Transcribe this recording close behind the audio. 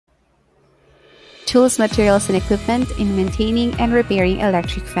Tools, materials, and equipment in maintaining and repairing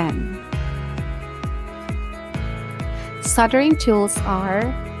electric fan. Soldering tools are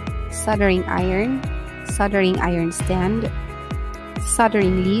soldering iron stand,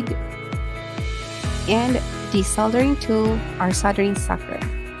 soldering lead, and the soldering tool or soldering sucker.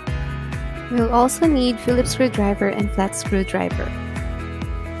 We'll also need Phillips screwdriver and flat screwdriver.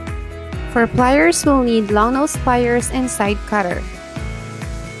 For pliers, we'll need long-nose pliers and side cutter.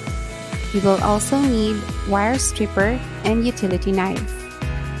 We will also need wire stripper and utility knife.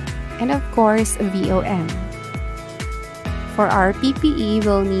 And of course, VOM. For our PPE,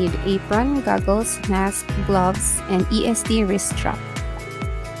 we'll need apron, goggles, mask, gloves, and ESD wrist strap.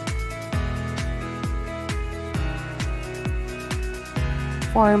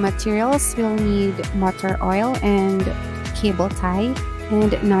 For materials, we'll need motor oil and cable tie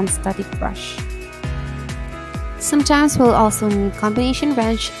and non-static brush. Sometimes we'll also need combination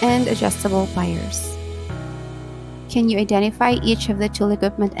wrench and adjustable pliers. Can you identify each of the tool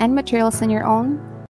equipment and materials on your own?